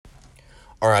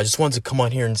All right, I just wanted to come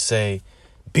on here and say,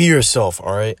 be yourself,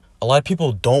 all right? A lot of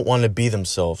people don't want to be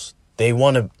themselves. They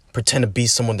want to pretend to be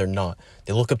someone they're not.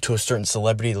 They look up to a certain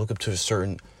celebrity, they look up to a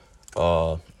certain,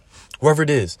 whoever it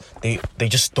is. They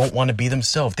just don't want to be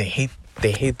themselves. They hate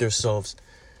themselves.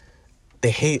 They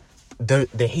hate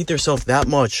themselves that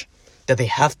much that they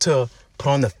have to put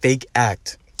on the fake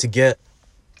act to get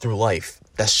through life.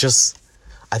 That's just,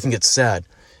 I think it's sad.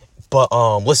 But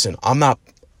listen, I'm not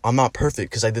perfect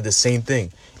because I did the same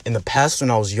thing. In the past,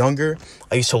 when I was younger,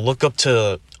 I used to look up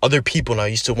to other people and I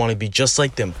used to want to be just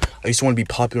like them. I used to want to be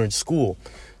popular in school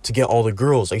to get all the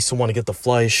girls. I used to want to get the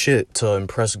flyest shit to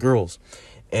impress girls.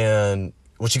 And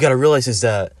what you got to realize is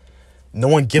that no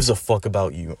one gives a fuck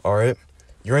about you, all right?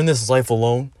 You're in this life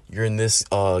alone. You're in this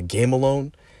game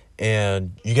alone.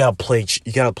 And you got to play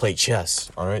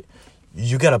chess, all right?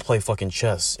 You got to play fucking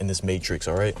chess in this matrix,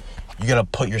 all right? You got to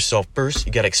put yourself first.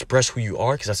 You got to express who you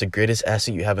are because that's the greatest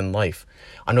asset you have in life.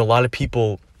 I know a lot of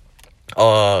people,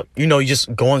 you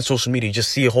just go on social media, you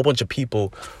just see a whole bunch of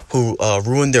people who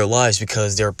ruin their lives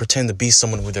because they're pretending to be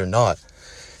someone who they're not.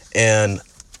 And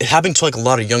it happened to, like, a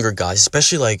lot of younger guys,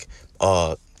 especially, like,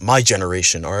 my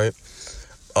generation, all right?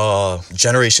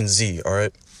 Generation Z, all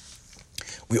right?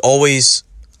 We always,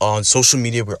 on social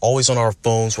media, we're always on our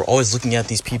phones, we're always looking at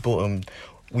these people, and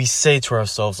we say to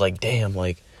ourselves, like, damn,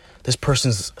 like, this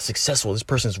person's successful, this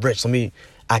person's rich, let me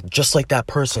act just like that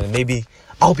person, and maybe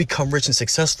I'll become rich and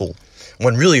successful,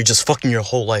 when really you're just fucking your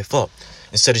whole life up,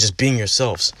 instead of just being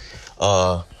yourselves.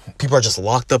 People are just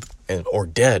locked up or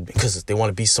dead because they want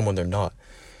to be someone they're not.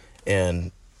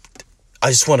 And I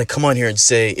just want to come on here and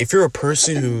say, if you're a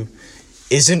person who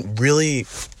isn't really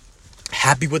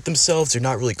happy with themselves, they're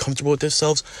not really comfortable with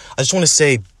themselves, I just want to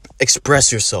say,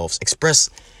 express yourselves. Express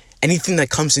anything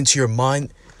that comes into your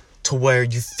mind to where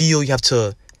you feel you have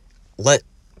to let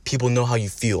people know how you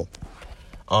feel.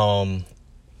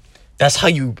 That's how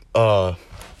you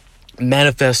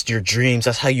manifest your dreams.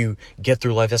 That's how you get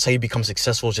through life. That's how you become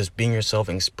successful, just being yourself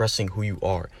and expressing who you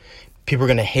are. People are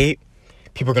going to hate.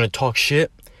 People are going to talk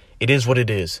shit. It is what it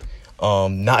is.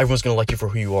 Not everyone's going to like you for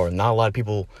who you are. Not a lot of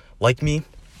people like me.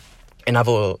 And I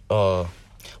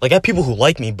have people who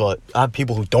like me, but I have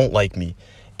people who don't like me.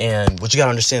 And what you got to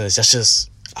understand is that's just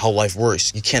how life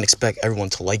works. You can't expect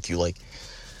everyone to like you. Like,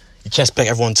 you can't expect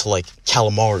everyone to like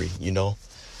calamari, you know?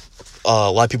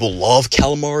 A lot of people love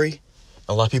calamari.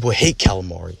 A lot of people hate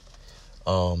calamari.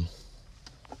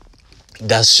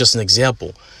 That's just an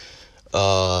example.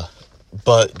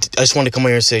 But I just want to come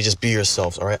here and say, just be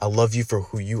yourselves, all right? I love you for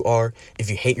who you are. If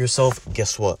you hate yourself,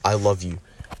 guess what? I love you.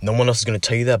 No one else is going to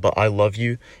tell you that, but I love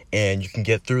you. And you can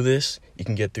get through this. You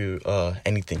can get through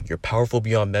anything. You're powerful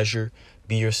beyond measure.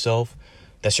 Be yourself.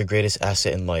 That's your greatest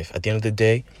asset in life. At the end of the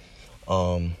day,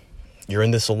 you're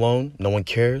in this alone. No one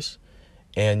cares.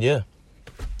 And yeah.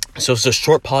 So it's a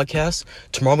short podcast.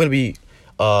 Tomorrow I'm going to be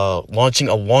launching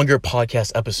a longer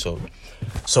podcast episode.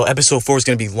 So episode 4 is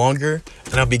going to be longer,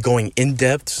 and I'll be going in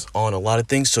depth on a lot of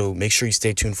things. So make sure you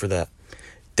stay tuned for that.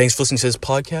 Thanks for listening to this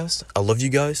podcast. I love you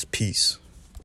guys. Peace.